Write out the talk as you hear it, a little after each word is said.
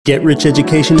Get Rich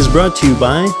Education is brought to you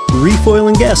by Reef Oil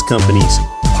and Gas Companies,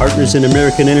 partners in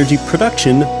American energy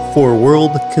production for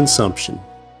world consumption.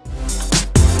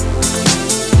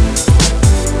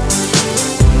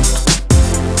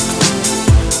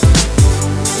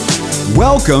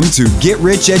 Welcome to Get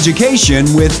Rich Education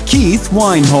with Keith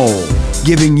Weinhold,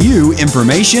 giving you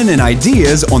information and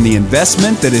ideas on the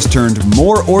investment that has turned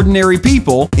more ordinary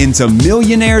people into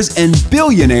millionaires and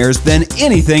billionaires than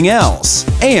anything else,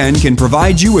 and can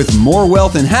provide you with more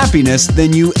wealth and happiness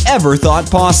than you ever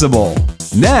thought possible.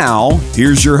 Now,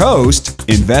 here's your host,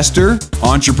 investor,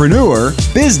 entrepreneur,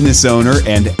 business owner,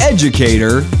 and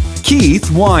educator,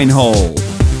 Keith Weinhold.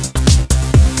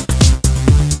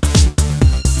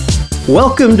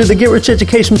 Welcome to the Get Rich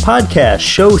Education Podcast,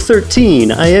 Show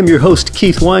 13. I am your host,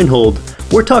 Keith Weinhold.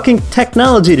 We're talking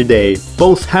technology today,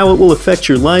 both how it will affect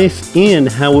your life and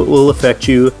how it will affect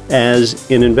you as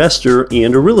an investor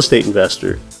and a real estate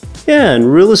investor. Yeah,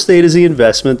 and real estate is the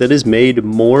investment that has made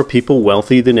more people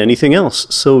wealthy than anything else.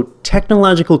 So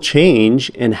technological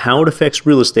change and how it affects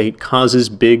real estate causes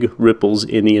big ripples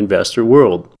in the investor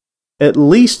world. At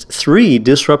least 3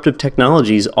 disruptive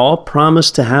technologies all promise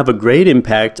to have a great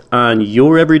impact on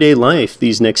your everyday life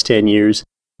these next 10 years,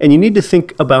 and you need to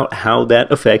think about how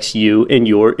that affects you and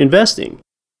your investing.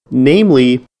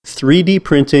 Namely, 3D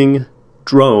printing,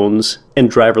 drones,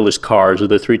 and driverless cars are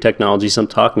the 3 technologies I'm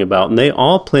talking about, and they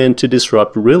all plan to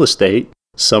disrupt real estate,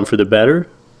 some for the better,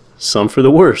 some for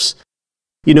the worse.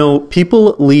 You know,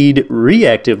 people lead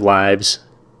reactive lives,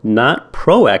 not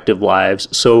proactive lives,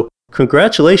 so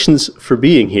congratulations for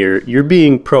being here. You're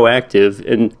being proactive,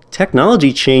 and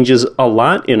technology changes a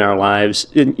lot in our lives.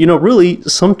 And, you know, really,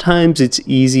 sometimes it's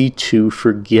easy to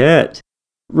forget.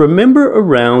 Remember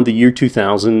around the year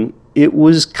 2000, it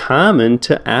was common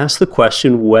to ask the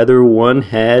question whether one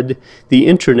had the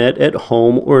internet at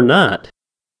home or not.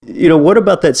 You know, what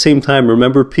about that same time?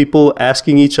 Remember people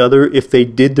asking each other if they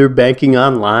did their banking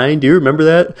online? Do you remember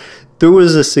that? There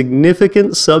was a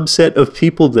significant subset of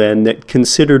people then that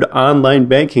considered online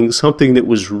banking something that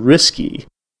was risky.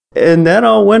 And that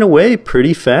all went away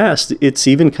pretty fast. It's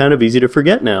even kind of easy to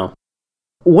forget now.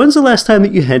 When's the last time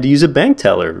that you had to use a bank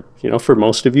teller? You know, for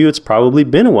most of you, it's probably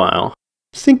been a while.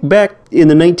 Think back in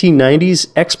the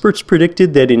 1990s, experts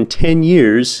predicted that in 10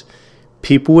 years,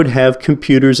 people would have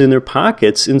computers in their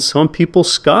pockets, and some people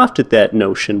scoffed at that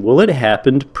notion. Well, it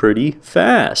happened pretty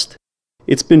fast.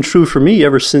 It's been true for me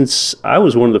ever since I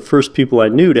was one of the first people I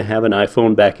knew to have an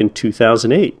iPhone back in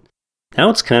 2008. Now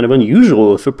it's kind of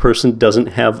unusual if a person doesn't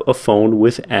have a phone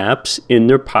with apps in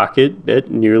their pocket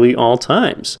at nearly all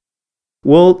times.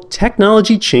 Well,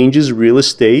 technology changes real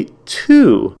estate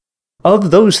too.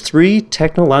 Of those 3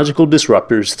 technological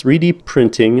disruptors, 3D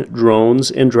printing,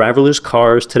 drones, and driverless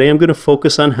cars, today I'm going to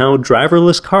focus on how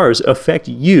driverless cars affect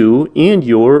you and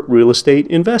your real estate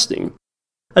investing.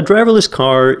 A driverless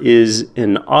car is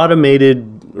an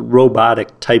automated,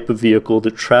 robotic type of vehicle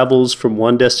that travels from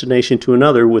one destination to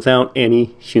another without any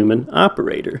human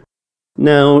operator.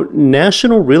 Now,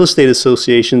 national real estate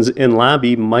associations and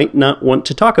lobby might not want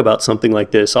to talk about something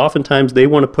like this. Oftentimes, they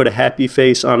want to put a happy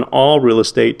face on all real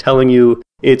estate, telling you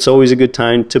it's always a good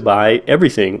time to buy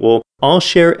everything. Well, I'll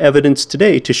share evidence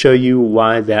today to show you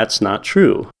why that's not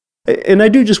true. And I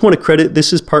do just want to credit,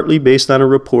 this is partly based on a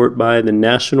report by the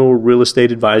National Real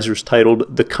Estate Advisors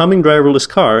titled The Coming Driverless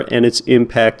Car and Its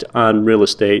Impact on Real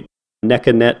Estate,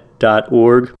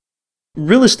 necanet.org.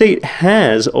 Real estate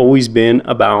has always been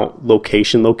about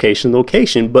location, location,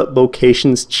 location, but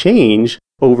locations change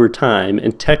over time,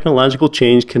 and technological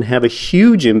change can have a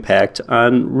huge impact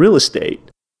on real estate.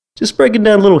 Just breaking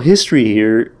down a little history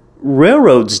here,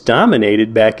 railroads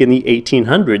dominated back in the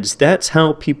 1800s. That's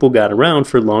how people got around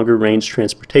for longer range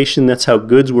transportation. That's how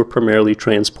goods were primarily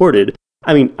transported.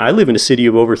 I mean, I live in a city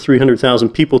of over 300,000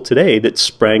 people today that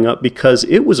sprang up because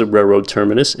it was a railroad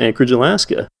terminus, Anchorage,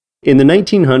 Alaska. In the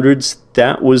 1900s,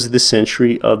 that was the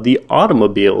century of the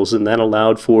automobiles, and that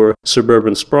allowed for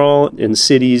suburban sprawl, and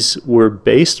cities were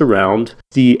based around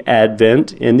the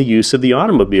advent and the use of the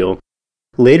automobile.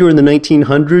 Later in the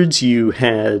 1900s, you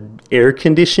had air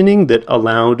conditioning that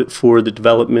allowed for the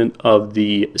development of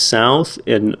the South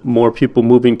and more people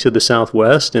moving to the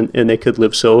Southwest, and they could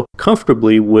live so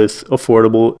comfortably with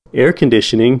affordable air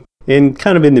conditioning. And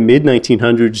kind of in the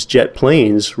mid-1900s, jet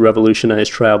planes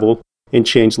revolutionized travel and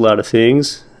changed a lot of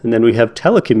things. And then we have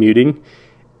telecommuting.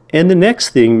 And the next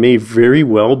thing may very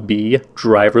well be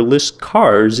driverless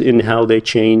cars and how they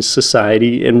change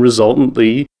society and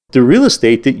resultantly the real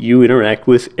estate that you interact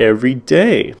with every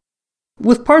day.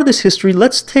 With part of this history,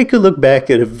 let's take a look back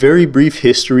at a very brief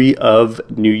history of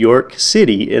New York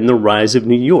City and the rise of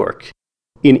New York.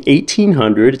 In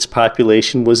 1800, its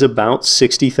population was about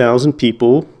 60,000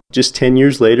 people. Just 10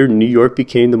 years later, New York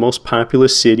became the most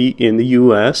populous city in the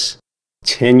U.S.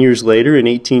 10 years later, in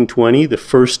 1820, the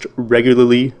first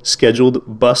regularly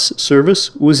scheduled bus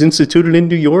service was instituted in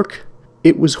New York.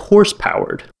 It was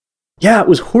horse-powered. Yeah, it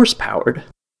was horse-powered.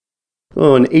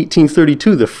 Oh, in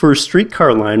 1832, the first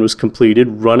streetcar line was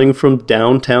completed, running from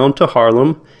downtown to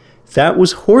Harlem. That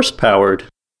was horse-powered.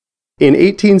 In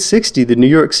 1860, the New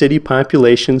York City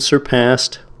population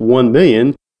surpassed 1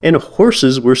 million, and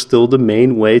horses were still the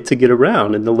main way to get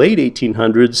around. In the late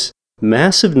 1800s,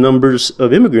 massive numbers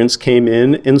of immigrants came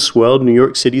in and swelled New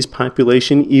York City's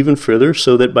population even further,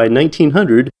 so that by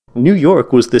 1900, New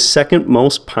York was the second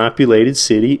most populated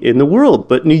city in the world.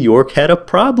 But New York had a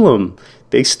problem.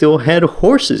 They still had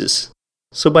horses.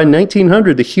 So by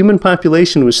 1900, the human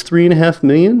population was 3.5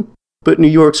 million, but New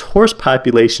York's horse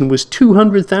population was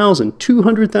 200,000.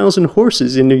 200,000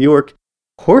 horses in New York.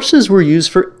 Horses were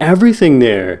used for everything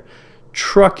there.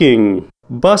 Trucking,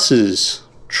 buses,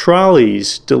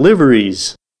 trolleys,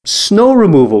 deliveries, snow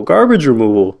removal, garbage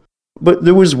removal. But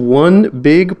there was one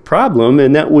big problem,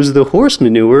 and that was the horse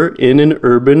manure in an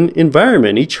urban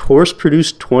environment. Each horse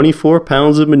produced 24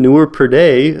 pounds of manure per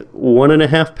day,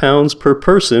 1.5 pounds per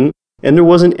person, and there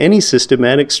wasn't any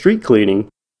systematic street cleaning.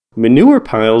 Manure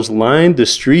piles lined the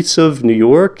streets of New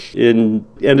York and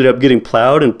ended up getting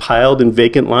plowed and piled in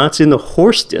vacant lots in the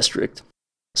horse district.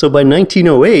 So by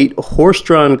 1908,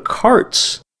 horse-drawn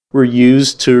carts were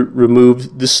used to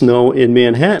remove the snow in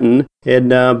Manhattan,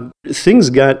 and things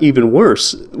got even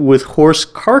worse with horse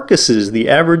carcasses. The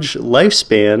average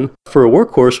lifespan for a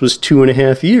workhorse was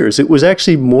 2.5 years. It was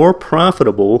actually more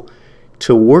profitable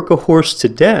to work a horse to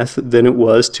death than it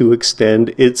was to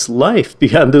extend its life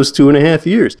beyond those 2.5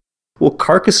 years. Well,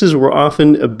 carcasses were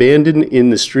often abandoned in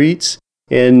the streets,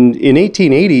 and in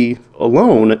 1880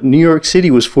 alone, New York City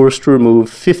was forced to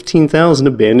remove 15,000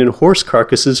 abandoned horse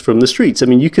carcasses from the streets. I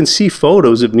mean, you can see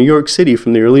photos of New York City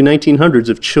from the early 1900s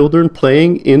of children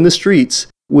playing in the streets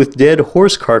with dead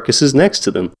horse carcasses next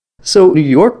to them. So New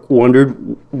York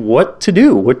wondered what to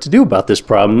do about this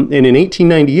problem, and in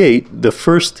 1898, the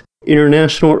first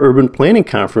International Urban Planning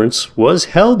Conference was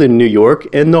held in New York,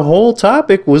 and the whole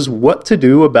topic was what to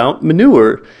do about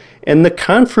manure. And the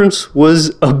conference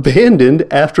was abandoned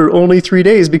after only 3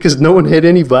 days because no one had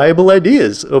any viable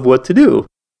ideas of what to do.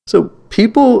 So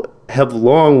people have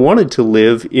long wanted to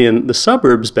live in the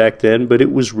suburbs back then, but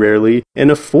it was rarely an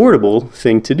affordable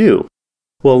thing to do.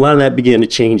 Well, a lot of that began to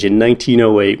change in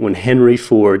 1908 when Henry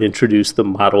Ford introduced the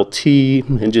Model T,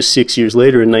 and just 6 years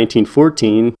later in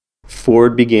 1914,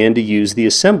 Ford began to use the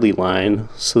assembly line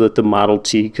so that the Model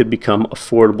T could become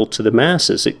affordable to the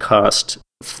masses. It cost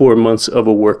 4 months of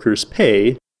a worker's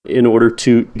pay in order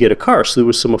to get a car, so there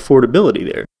was some affordability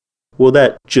there. Well,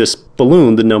 that just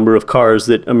ballooned the number of cars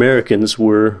that Americans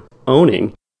were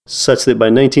owning, such that by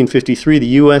 1953 the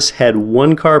U.S. had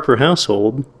 1 car per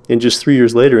household, and just 3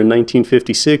 years later in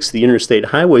 1956 the interstate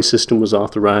highway system was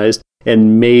authorized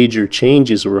and major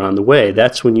changes were on the way.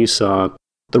 That's when you saw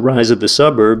the rise of the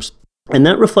suburbs. And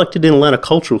that reflected in a lot of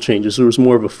cultural changes. There was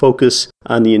more of a focus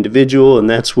on the individual, and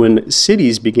that's when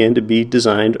cities began to be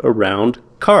designed around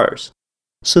cars.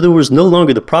 So there was no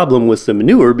longer the problem with the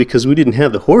manure because we didn't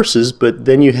have the horses, but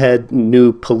then you had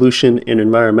new pollution and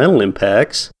environmental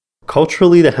impacts.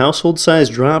 Culturally, the household size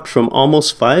dropped from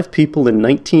almost 5 people in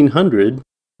 1900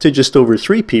 to just over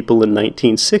 3 people in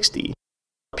 1960.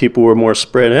 People were more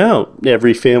spread out.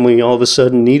 Every family all of a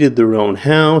sudden needed their own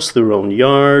house, their own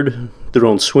yard, their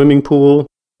own swimming pool,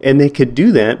 and they could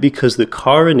do that because the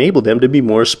car enabled them to be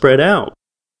more spread out.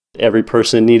 Every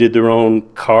person needed their own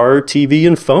car, TV,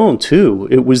 and phone too.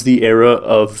 It was the era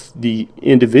of the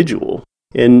individual.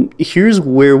 And here's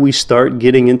where we start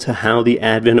getting into how the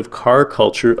advent of car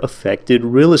culture affected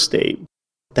real estate.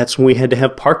 That's when we had to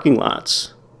have parking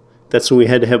lots. That's when we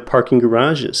had to have parking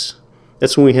garages.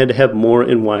 That's when we had to have more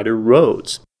and wider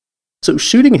roads. So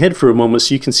shooting ahead for a moment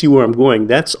so you can see where I'm going,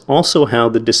 that's also how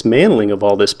the dismantling of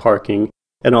all this parking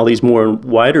and all these more and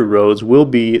wider roads will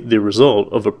be the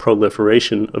result of a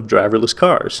proliferation of driverless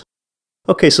cars.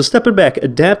 Okay, so stepping back,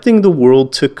 adapting the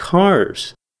world to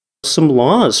cars. Some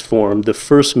laws formed. The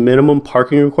first minimum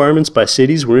parking requirements by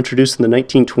cities were introduced in the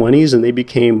 1920s, and they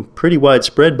became pretty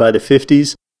widespread by the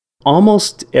 50s.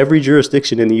 Almost every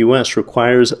jurisdiction in the U.S.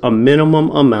 requires a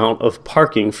minimum amount of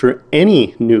parking for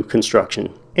any new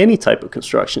construction. Any type of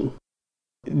construction.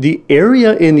 The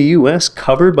area in the U.S.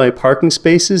 covered by parking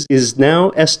spaces is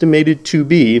now estimated to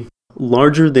be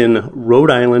larger than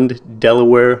Rhode Island,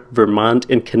 Delaware, Vermont,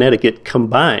 and Connecticut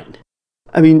combined.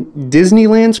 I mean,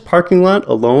 Disneyland's parking lot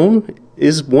alone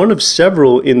is one of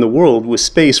several in the world with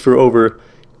space for over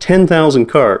 10,000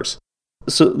 cars.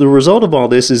 So the result of all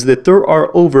this is that there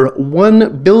are over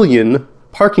 1 billion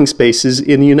parking spaces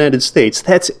in the United States.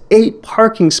 That's 8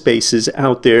 parking spaces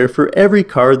out there for every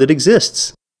car that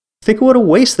exists. Think of what a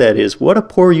waste that is. What a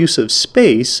poor use of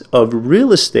space, of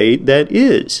real estate that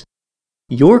is.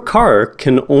 Your car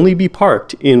can only be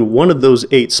parked in one of those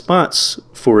 8 spots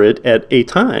for it at a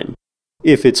time.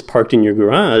 If it's parked in your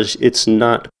garage, it's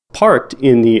not parked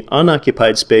in the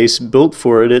unoccupied space built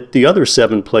for it at the other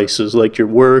 7 places, like your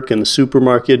work and the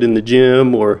supermarket and the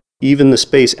gym, or even the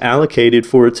space allocated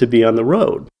for it to be on the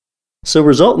road. So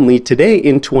resultantly, today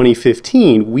in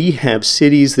 2015, we have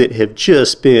cities that have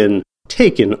just been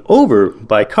taken over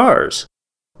by cars.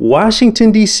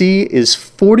 Washington, D.C. is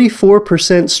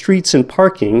 44% streets and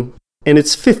parking, and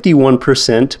it's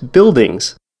 51%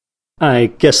 buildings. I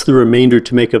guess the remainder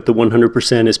to make up the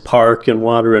 100% is park and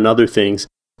water and other things.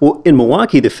 Well, in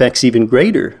Milwaukee, the effect's even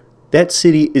greater. That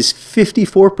city is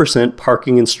 54%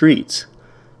 parking and streets.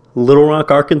 Little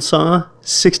Rock, Arkansas,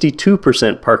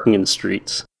 62% parking in the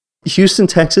streets. Houston,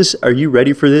 Texas, are you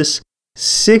ready for this?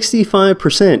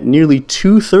 65%, nearly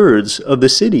 2/3 of the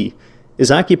city, is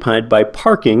occupied by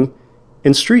parking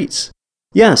and streets.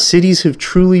 Yeah, cities have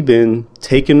truly been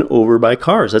taken over by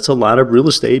cars. That's a lot of real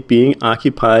estate being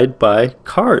occupied by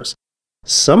cars.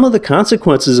 Some of the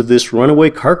consequences of this runaway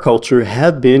car culture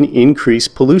have been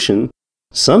increased pollution.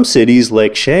 Some cities,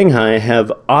 like Shanghai,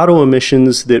 have auto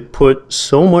emissions that put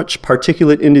so much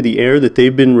particulate into the air that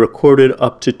they've been recorded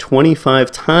up to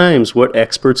 25 times what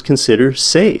experts consider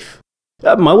safe.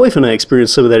 My wife and I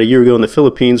experienced some of that a year ago in the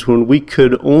Philippines when we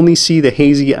could only see the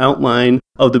hazy outline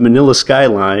of the Manila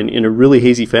skyline in a really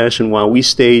hazy fashion while we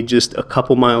stayed just a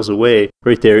couple miles away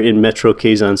right there in Metro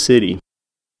Quezon City.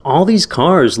 All these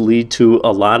cars lead to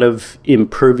a lot of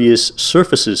impervious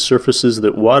surfaces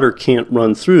that water can't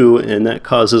run through, and that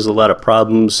causes a lot of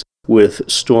problems with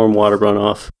stormwater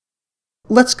runoff.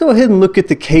 Let's go ahead and look at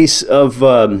the case of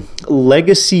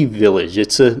Legacy Village.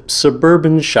 It's a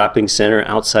suburban shopping center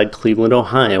outside Cleveland,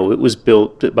 Ohio. It was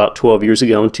built about 12 years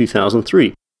ago in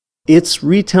 2003. Its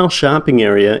retail shopping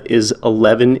area is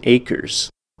 11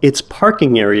 acres. Its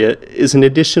parking area is an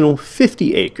additional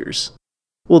 50 acres.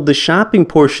 Well, the shopping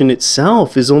portion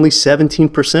itself is only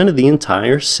 17% of the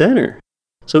entire center.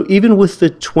 So even with the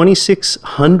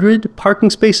 2,600 parking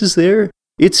spaces there,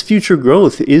 its future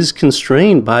growth is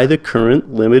constrained by the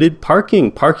current limited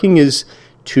parking. Parking is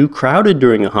too crowded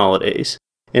during the holidays,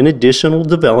 and additional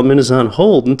development is on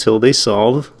hold until they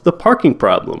solve the parking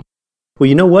problem. Well,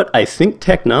 you know what? I think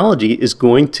technology is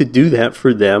going to do that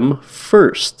for them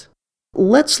first.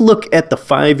 Let's look at the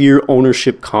 5-year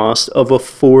ownership cost of a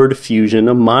Ford Fusion,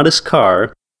 a modest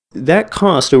car. That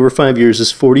cost over 5 years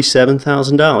is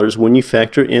 $47,000 when you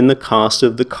factor in the cost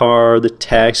of the car, the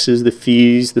taxes, the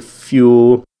fees, the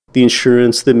fuel, the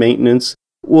insurance, the maintenance.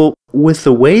 Well, with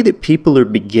the way that people are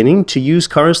beginning to use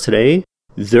cars today,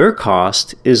 their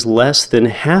cost is less than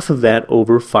half of that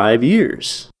over 5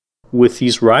 years with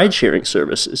these ride-sharing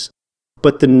services.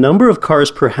 But the number of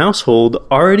cars per household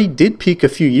already did peak a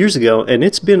few years ago, and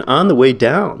it's been on the way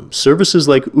down. Services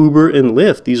like Uber and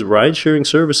Lyft, these ride-sharing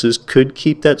services, could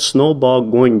keep that snowball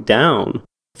going down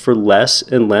for less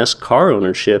and less car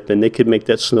ownership, and they could make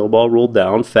that snowball roll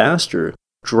down faster.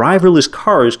 Driverless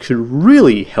cars could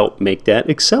really help make that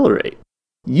accelerate.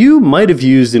 You might have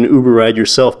used an Uber ride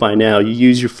yourself by now. You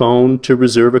use your phone to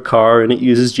reserve a car, and it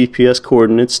uses GPS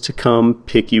coordinates to come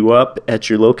pick you up at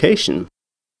your location.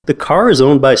 The car is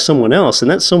owned by someone else, and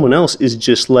that someone else is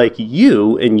just like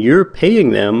you, and you're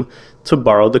paying them to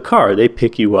borrow the car. They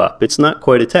pick you up. It's not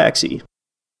quite a taxi.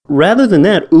 Rather than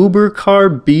that Uber car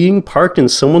being parked in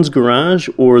someone's garage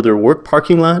or their work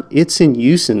parking lot, it's in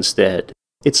use instead.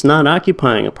 It's not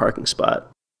occupying a parking spot.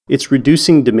 It's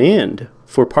reducing demand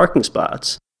for parking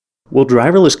spots. Well,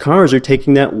 driverless cars are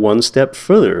taking that one step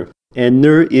further. And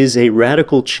there is a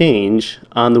radical change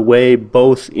on the way,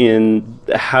 both in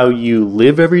how you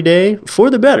live every day, for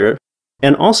the better,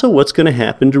 and also what's going to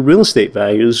happen to real estate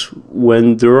values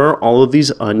when there are all of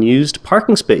these unused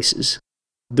parking spaces.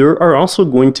 There are also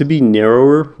going to be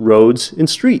narrower roads and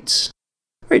streets.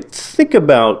 Right, think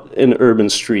about an urban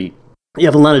street. You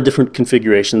have a lot of different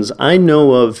configurations. I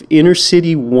know of inner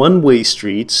city one-way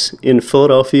streets in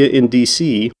Philadelphia and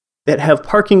DC that have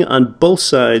parking on both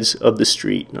sides of the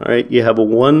street. All right, you have a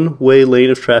one-way lane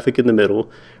of traffic in the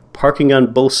middle, parking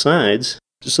on both sides,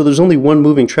 so there's only one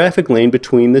moving traffic lane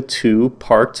between the two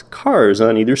parked cars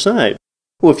on either side.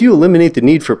 Well, if you eliminate the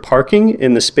need for parking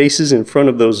in the spaces in front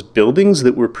of those buildings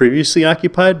that were previously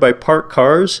occupied by parked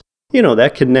cars,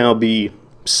 that could now be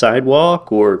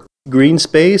sidewalk or green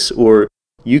space or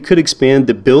You could expand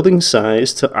the building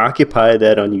size to occupy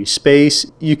that unused space.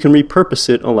 You can repurpose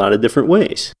it a lot of different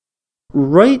ways.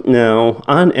 Right now,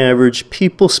 on average,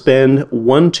 people spend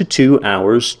 1 to 2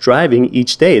 hours driving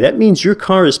each day. That means your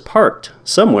car is parked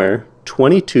somewhere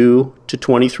 22 to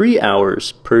 23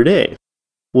 hours per day.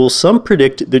 Well, some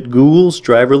predict that Google's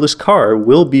driverless car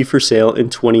will be for sale in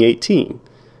 2018.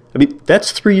 I mean,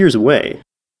 that's 3 years away.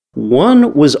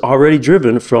 One was already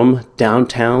driven from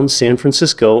downtown San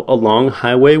Francisco along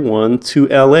Highway 1 to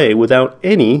LA without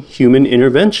any human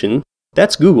intervention.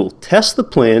 That's Google. Test the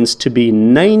plans to be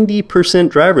 90%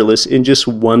 driverless in just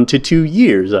 1 to 2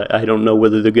 years. I don't know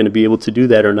whether they're going to be able to do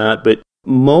that or not, but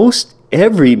most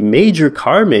every major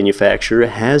car manufacturer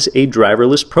has a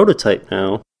driverless prototype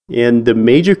now. And the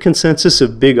major consensus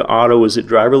of Big Auto is that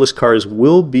driverless cars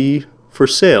will be for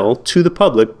sale to the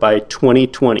public by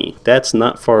 2020. That's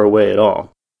not far away at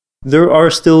all. There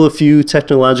are still a few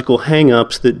technological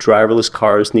hang-ups that driverless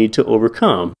cars need to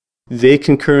overcome. They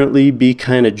can currently be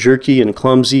kind of jerky and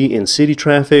clumsy in city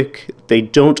traffic. They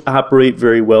don't operate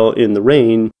very well in the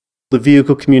rain. The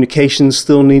vehicle communication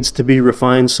still needs to be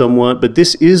refined somewhat, but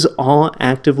this is all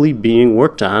actively being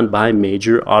worked on by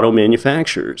major auto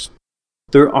manufacturers.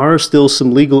 There are still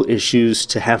some legal issues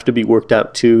to have to be worked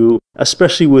out too,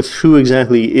 especially with who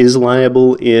exactly is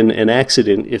liable in an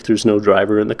accident if there's no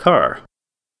driver in the car.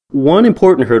 One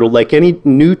important hurdle, like any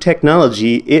new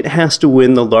technology, it has to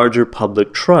win the larger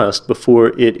public trust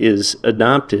before it is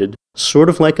adopted, sort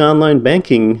of like online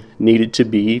banking needed to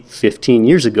be 15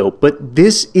 years ago. But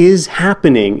this is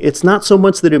happening. It's not so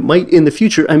much that it might in the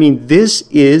future. I mean, this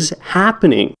is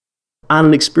happening. On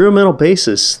an experimental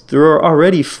basis, there are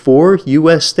already 4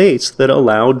 U.S. states that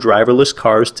allow driverless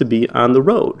cars to be on the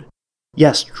road.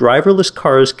 Yes, driverless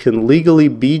cars can legally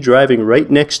be driving right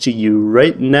next to you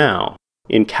right now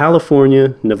in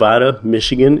California, Nevada,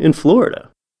 Michigan, and Florida.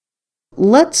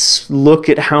 Let's look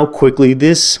at how quickly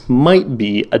this might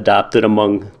be adopted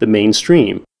among the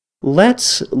mainstream.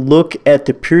 Let's look at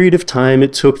the period of time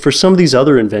it took for some of these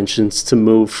other inventions to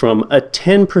move from a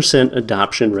 10%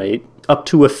 adoption rate up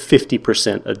to a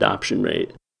 50% adoption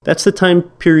rate. That's the time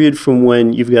period from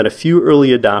when you've got a few early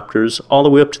adopters all the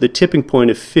way up to the tipping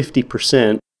point of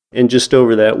 50%, and just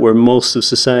over that where most of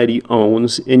society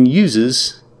owns and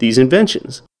uses these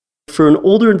inventions. For an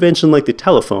older invention like the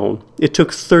telephone, it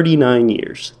took 39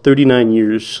 years. 39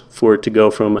 years for it to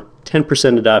go from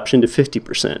 10% adoption to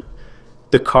 50%.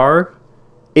 The car,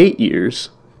 8 years.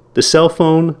 The cell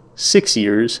phone, 6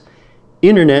 years.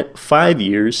 Internet, 5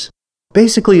 years.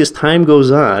 Basically, as time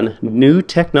goes on, new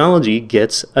technology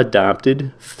gets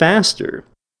adopted faster.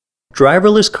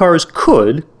 Driverless cars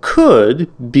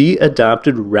could be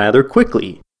adopted rather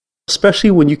quickly,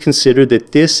 especially when you consider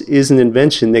that this is an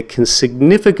invention that can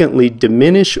significantly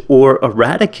diminish or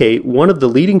eradicate one of the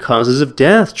leading causes of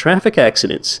death, traffic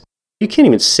accidents. You can't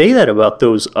even say that about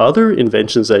those other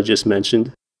inventions I just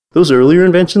mentioned. Those earlier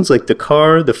inventions like the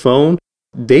car, the phone,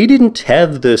 they didn't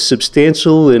have the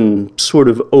substantial and sort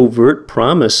of overt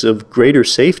promise of greater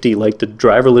safety like the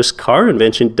driverless car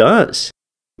invention does.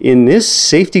 In this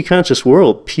safety-conscious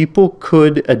world, people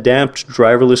could adapt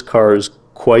driverless cars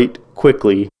quite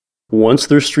quickly once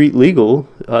they're street legal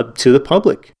to the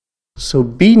public. So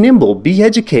be nimble, be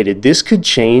educated. This could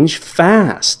change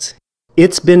fast.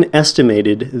 It's been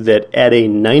estimated that at a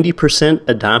 90%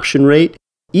 adoption rate,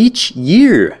 each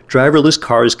year, driverless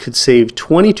cars could save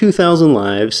 22,000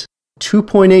 lives,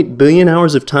 2.8 billion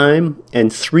hours of time,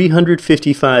 and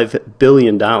 $355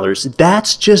 billion.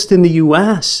 That's just in the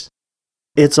US.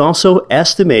 It's also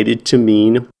estimated to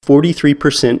mean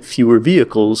 43% fewer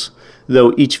vehicles,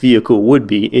 though each vehicle would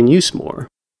be in use more.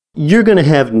 You're going to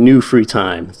have new free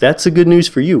time. That's the good news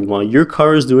for you. While your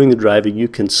car is doing the driving, you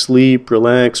can sleep,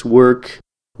 relax, work,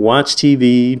 watch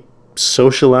TV,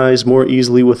 socialize more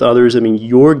easily with others. I mean,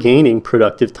 you're gaining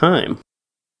productive time.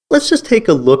 Let's just take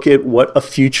a look at what a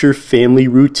future family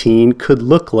routine could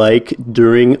look like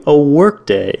during a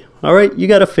workday. All right, you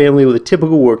got a family with a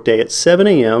typical workday. At 7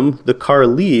 a.m., the car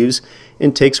leaves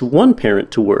and takes one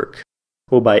parent to work.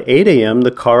 Well, by 8 a.m.,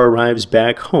 the car arrives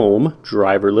back home,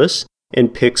 driverless,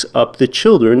 and picks up the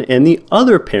children and the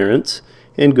other parent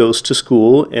and goes to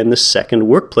school and the second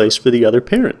workplace for the other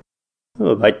parent.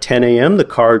 Well, by 10 a.m., the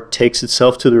car takes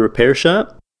itself to the repair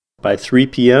shop. By 3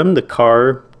 p.m., the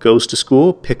car goes to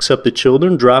school, picks up the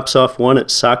children, drops off one at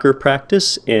soccer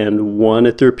practice and one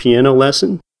at their piano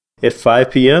lesson. At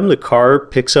 5 p.m., the car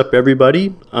picks up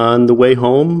everybody on the way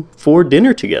home for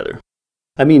dinner together.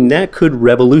 I mean, that could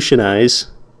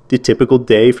revolutionize the typical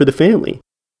day for the family.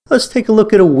 Let's take a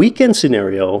look at a weekend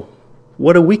scenario.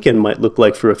 What a weekend might look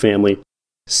like for a family.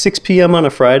 6 p.m. on a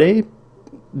Friday,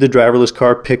 The driverless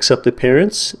car picks up the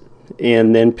parents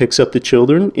and then picks up the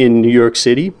children in New York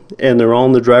City, and they're all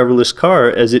in the driverless car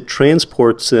as it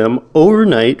transports them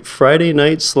overnight, Friday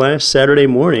night / Saturday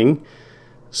morning,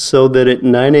 so that at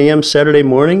 9 a.m. Saturday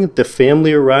morning, the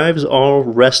family arrives all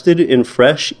rested and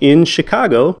fresh in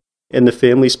Chicago, and the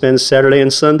family spends Saturday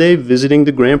and Sunday visiting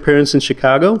the grandparents in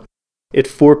Chicago. At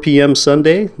 4 p.m.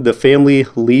 Sunday, the family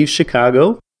leaves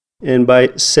Chicago, and by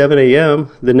 7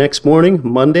 a.m. the next morning,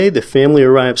 Monday, the family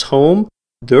arrives home.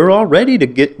 They're all ready to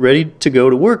go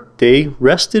to work. They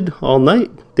rested all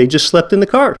night. They just slept in the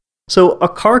car. So a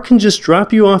car can just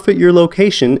drop you off at your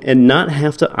location and not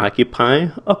have to occupy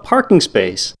a parking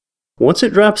space. Once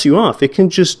it drops you off, it can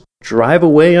just drive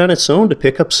away on its own to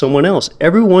pick up someone else.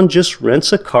 Everyone just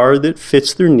rents a car that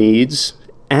fits their needs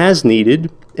as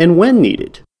needed and when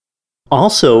needed.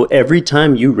 Also, every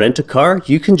time you rent a car,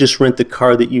 you can just rent the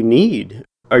car that you need.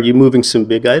 Are you moving some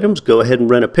big items? Go ahead and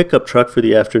rent a pickup truck for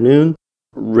the afternoon.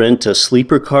 Rent a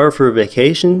sleeper car for a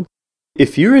vacation.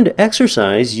 If you're into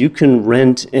exercise, you can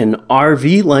rent an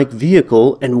RV-like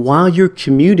vehicle, and while you're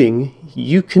commuting,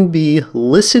 you can be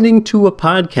listening to a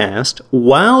podcast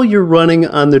while you're running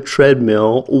on the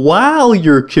treadmill, while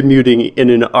you're commuting in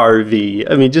an RV.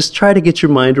 I mean, just try to get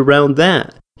your mind around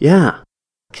that. Yeah.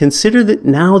 Consider that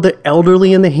now the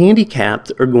elderly and the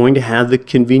handicapped are going to have the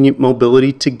convenient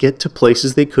mobility to get to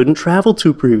places they couldn't travel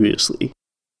to previously.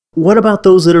 What about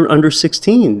those that are under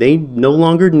 16? They no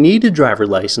longer need a driver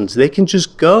license. They can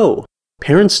just go.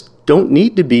 Parents don't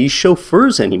need to be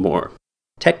chauffeurs anymore.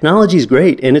 Technology is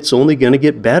great, and it's only going to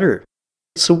get better.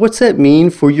 So what's that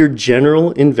mean for your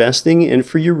general investing and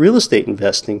for your real estate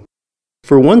investing?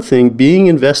 For one thing, being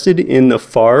invested in the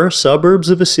far suburbs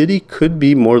of a city could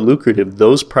be more lucrative.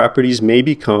 Those properties may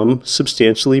become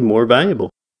substantially more valuable.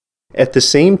 At the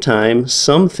same time,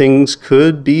 some things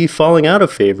could be falling out of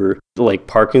favor, like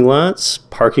parking lots,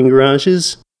 parking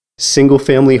garages,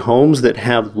 single-family homes that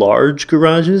have large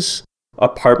garages,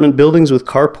 apartment buildings with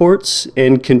carports,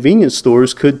 and convenience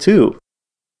stores could too.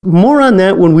 More on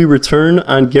that when we return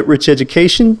on Get Rich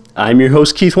Education. I'm your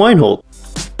host, Keith Weinhold.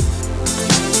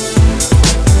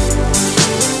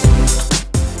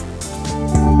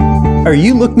 Are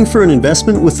you looking for an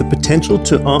investment with the potential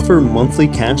to offer monthly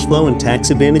cash flow and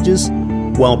tax advantages?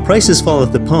 While prices fall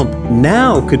at the pump,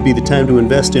 now could be the time to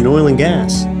invest in oil and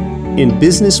gas. In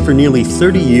business for nearly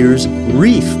 30 years,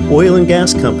 Reef Oil and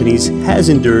Gas Companies has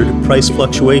endured price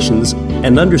fluctuations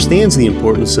and understands the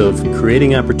importance of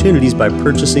creating opportunities by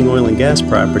purchasing oil and gas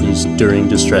properties during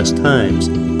distressed times.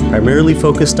 Primarily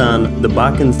focused on the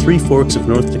Bakken Three Forks of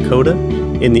North Dakota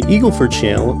and the Eagle Ford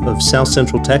Shale of South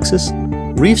Central Texas,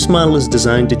 Reef's model is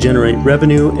designed to generate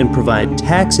revenue and provide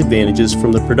tax advantages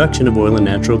from the production of oil and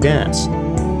natural gas.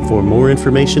 For more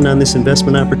information on this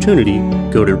investment opportunity,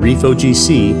 go to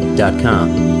reefogc.com.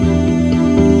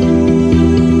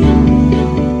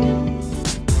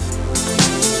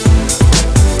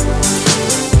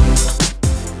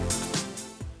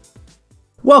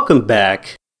 Welcome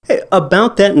back. Hey,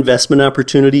 about that investment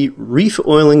opportunity, Reef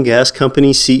Oil and Gas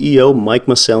Company CEO Mike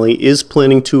Maselli is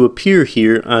planning to appear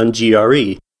here on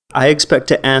GRE. I expect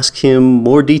to ask him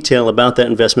more detail about that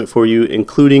investment for you,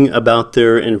 including about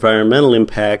their environmental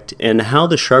impact and how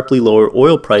the sharply lower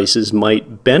oil prices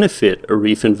might benefit a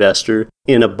Reef investor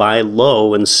in a buy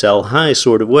low and sell high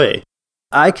sort of way.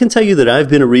 I can tell you that I've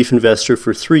been a Reef investor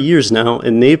for 3 years now,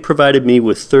 and they've provided me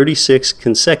with 36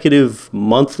 consecutive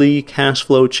monthly cash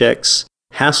flow checks,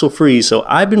 hassle-free, so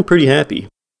I've been pretty happy.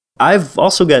 I've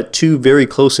also got 2 very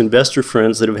close investor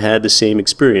friends that have had the same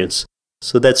experience.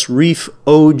 So that's reefogc.com.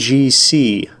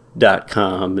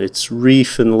 It's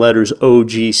Reef and the letters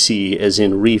OGC, as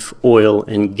in Reef Oil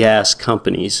and Gas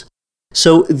Companies.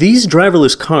 So these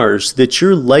driverless cars that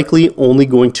you're likely only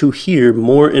going to hear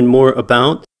more and more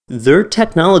about, their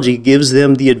technology gives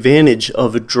them the advantage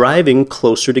of driving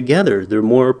closer together. They're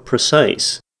more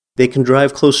precise. They can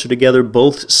drive closer together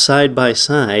both side by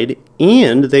side,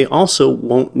 and they also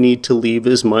won't need to leave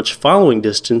as much following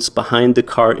distance behind the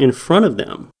car in front of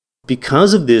them.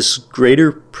 Because of this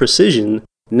greater precision,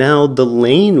 now the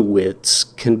lane widths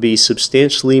can be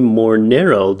substantially more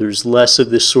narrow. There's less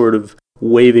of this sort of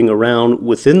waving around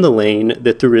within the lane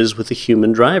that there is with a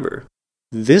human driver.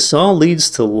 This all leads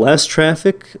to less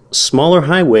traffic, smaller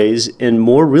highways, and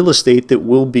more real estate that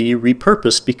will be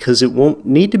repurposed because it won't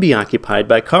need to be occupied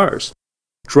by cars.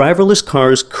 Driverless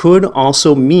cars could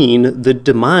also mean the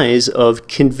demise of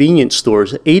convenience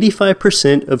stores.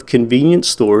 85% of convenience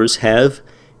stores have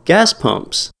gas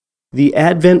pumps. The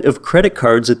advent of credit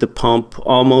cards at the pump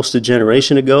almost a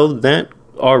generation ago, that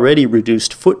already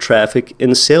reduced foot traffic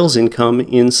and sales income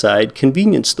inside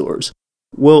convenience stores.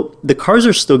 Well, the cars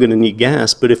are still going to need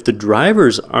gas, but if the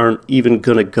drivers aren't even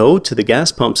going to go to the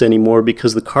gas pumps anymore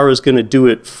because the car is going to do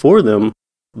it for them,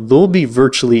 there'll be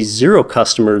virtually zero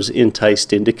customers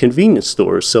enticed into convenience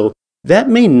stores. So that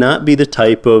may not be the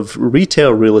type of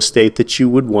retail real estate that you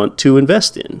would want to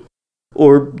invest in.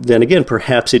 Or then again,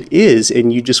 perhaps it is,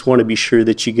 and you just want to be sure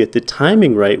that you get the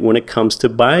timing right when it comes to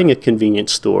buying a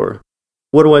convenience store.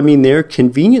 What do I mean there?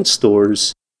 Convenience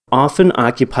stores often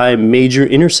occupy major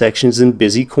intersections and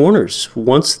busy corners.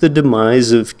 Once the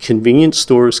demise of convenience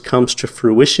stores comes to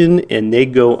fruition and they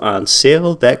go on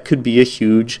sale, that could be a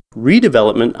huge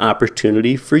redevelopment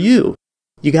opportunity for you.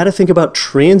 You got to think about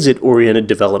transit-oriented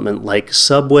development like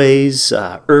subways,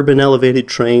 urban elevated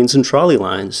trains, and trolley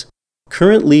lines.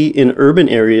 Currently, in urban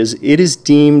areas, it is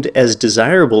deemed as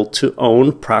desirable to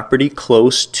own property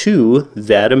close to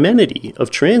that amenity of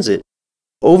transit.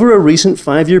 Over a recent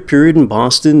 5-year period in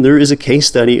Boston, there is a case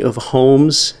study of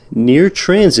homes near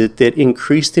transit that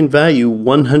increased in value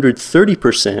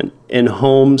 130%, and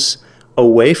homes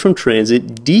away from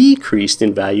transit decreased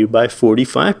in value by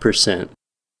 45%.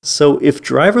 So if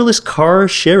driverless car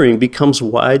sharing becomes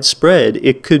widespread,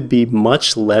 it could be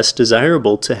much less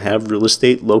desirable to have real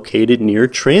estate located near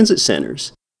transit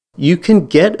centers. You can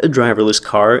get a driverless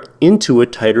car into a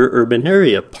tighter urban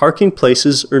area. Parking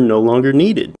places are no longer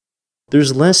needed.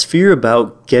 There's less fear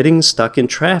about getting stuck in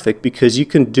traffic because you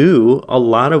can do a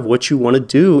lot of what you want to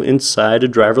do inside a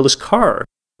driverless car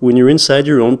when you're inside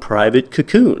your own private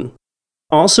cocoon.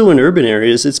 Also in urban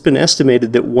areas, it's been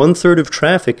estimated that 1/3 of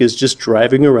traffic is just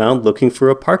driving around looking for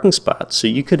a parking spot, so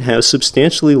you could have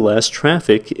substantially less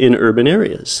traffic in urban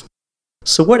areas.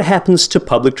 So what happens to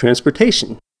public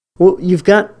transportation? Well, you've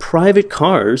got private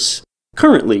cars.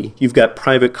 Currently, you've got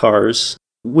private cars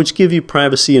which give you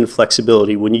privacy and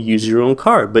flexibility when you use your own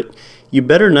car, but you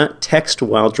better not text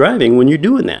while driving when you're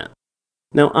doing that.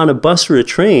 Now, on a bus or a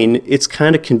train, it's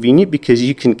kind of convenient because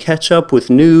you can catch up with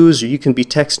news or you can be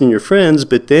texting your friends,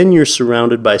 but then you're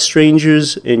surrounded by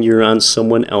strangers and you're on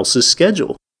someone else's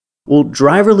schedule. Well,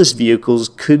 driverless vehicles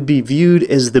could be viewed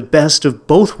as the best of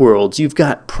both worlds. You've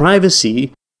got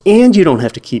privacy and you don't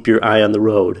have to keep your eye on the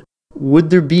road.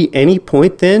 Would there be any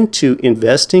point then to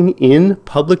investing in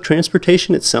public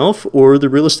transportation itself or the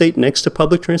real estate next to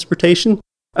public transportation?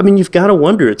 I mean, you've got to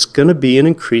wonder. It's going to be an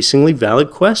increasingly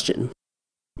valid question.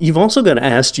 You've also got to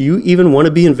ask, do you even want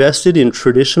to be invested in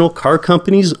traditional car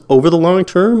companies over the long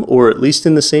term, or at least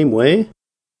in the same way?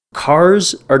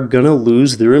 Cars are going to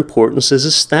lose their importance as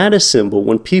a status symbol.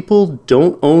 When people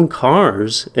don't own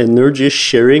cars and they're just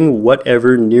sharing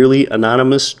whatever nearly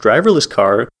anonymous driverless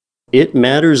car, it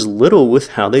matters little with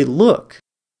how they look.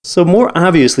 So more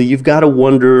obviously, you've got to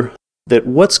wonder that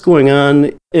what's going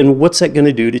on and what's that going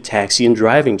to do to taxi and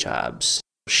driving jobs?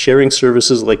 Sharing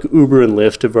services like Uber and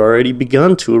Lyft have already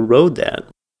begun to erode that.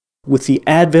 With the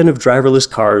advent of driverless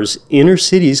cars, inner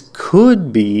cities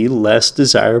could be less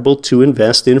desirable to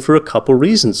invest in for a couple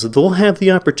reasons. They'll have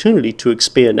the opportunity to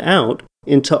expand out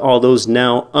into all those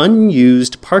now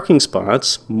unused parking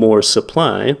spots, more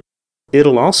supply.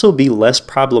 It'll also be less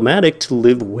problematic to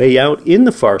live way out in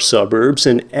the far suburbs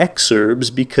and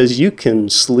exurbs because you can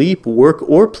sleep, work,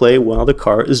 or play while the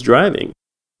car is driving.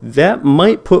 That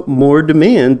might put more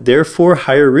demand, therefore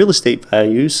higher real estate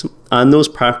values, on those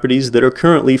properties that are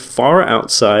currently far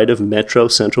outside of metro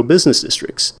central business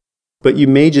districts. But you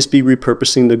may just be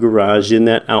repurposing the garage in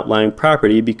that outlying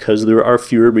property because there are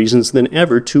fewer reasons than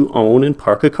ever to own and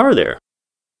park a car there.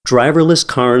 Driverless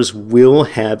cars will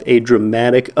have a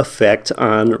dramatic effect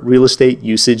on real estate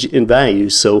usage and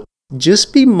values, so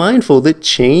just be mindful that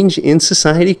change in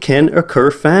society can occur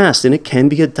fast and it can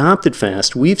be adopted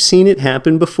fast. We've seen it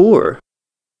happen before.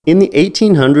 In the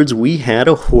 1800s, we had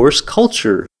a horse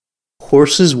culture.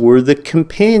 Horses were the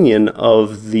companion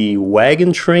of the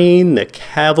wagon train, the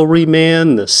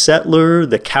cavalryman, the settler,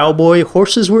 the cowboy.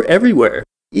 Horses were everywhere.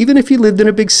 Even if you lived in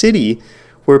a big city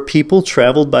where people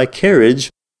traveled by carriage,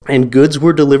 and goods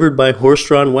were delivered by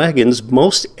horse-drawn wagons,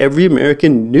 most every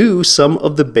American knew some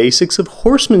of the basics of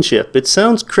horsemanship. It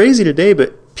sounds crazy today,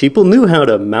 but people knew how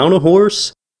to mount a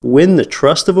horse, win the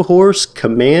trust of a horse,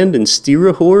 command and steer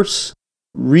a horse,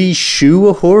 re-shoe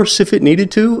a horse if it needed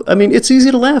to. I mean, it's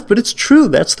easy to laugh, but it's true.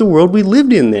 That's the world we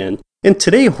lived in then. And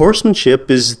today,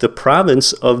 horsemanship is the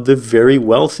province of the very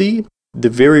wealthy, the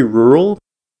very rural,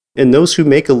 and those who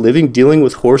make a living dealing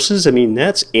with horses. I mean,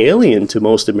 that's alien to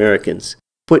most Americans.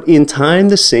 But in time,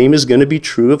 the same is going to be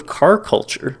true of car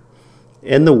culture.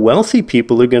 And the wealthy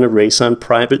people are going to race on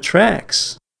private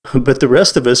tracks. But the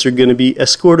rest of us are going to be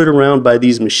escorted around by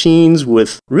these machines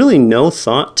with really no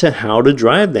thought to how to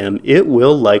drive them. It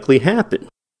will likely happen.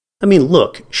 I mean,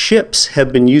 look, ships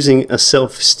have been using a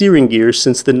self-steering gear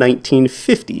since the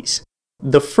 1950s.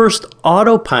 The first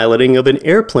autopiloting of an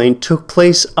airplane took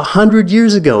place 100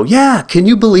 years ago. Yeah, can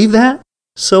you believe that?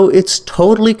 So it's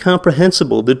totally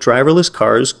comprehensible that driverless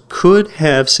cars could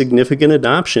have significant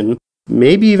adoption,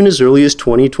 maybe even as early as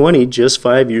 2020, just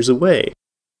 5 years away.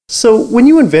 So when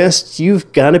you invest,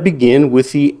 you've got to begin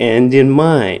with the end in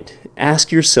mind.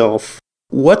 Ask yourself,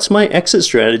 what's my exit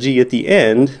strategy at the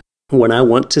end when I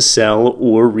want to sell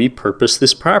or repurpose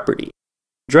this property?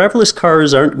 Driverless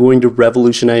cars aren't going to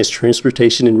revolutionize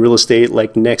transportation and real estate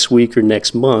like next week or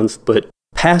next month, but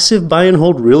passive buy and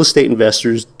hold real estate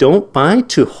investors don't buy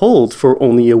to hold for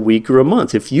only a week or a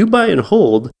month. If you buy and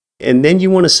hold and then you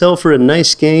want to sell for a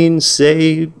nice gain,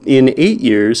 say in 8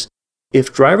 years,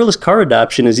 if driverless car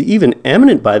adoption is even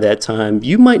imminent by that time,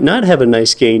 you might not have a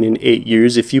nice gain in 8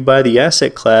 years if you buy the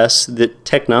asset class that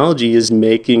technology is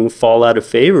making fall out of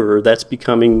favor or that's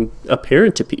becoming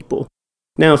apparent to people.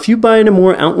 Now, if you buy in a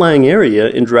more outlying area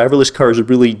and driverless cars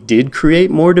really did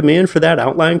create more demand for that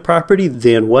outlying property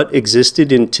than what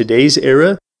existed in today's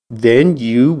era, then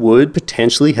you would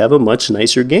potentially have a much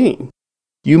nicer gain.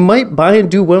 You might buy and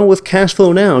do well with cash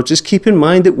flow now. Just keep in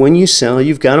mind that when you sell,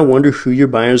 you've got to wonder who your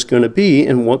buyer is going to be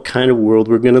and what kind of world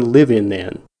we're going to live in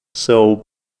then. So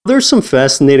there's some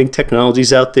fascinating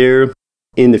technologies out there.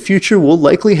 In the future, we'll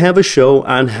likely have a show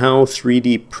on how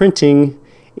 3D printing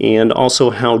and also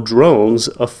how drones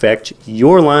affect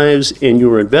your lives and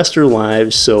your investor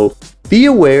lives. So be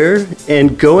aware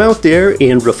and go out there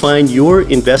and refine your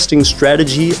investing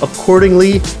strategy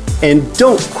accordingly. And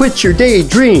don't quit your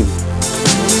daydream.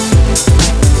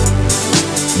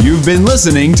 You've been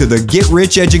listening to the Get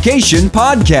Rich Education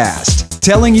podcast,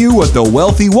 telling you what the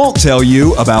wealthy won't tell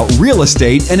you about real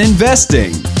estate and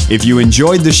investing. If you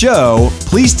enjoyed the show,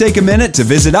 please take a minute to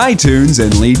visit iTunes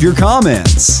and leave your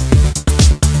comments.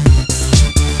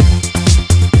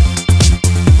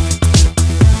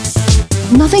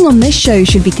 Nothing on this show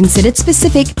should be considered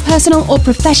specific, personal, or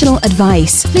professional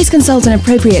advice. Please consult an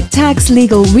appropriate tax,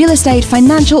 legal, real estate,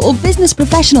 financial, or business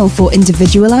professional for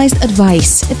individualized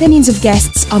advice. Opinions of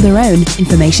guests are their own.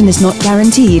 Information is not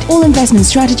guaranteed. All investment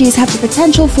strategies have the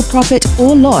potential for profit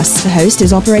or loss. The host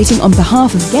is operating on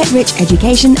behalf of Get Rich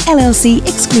Education, LLC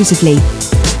exclusively.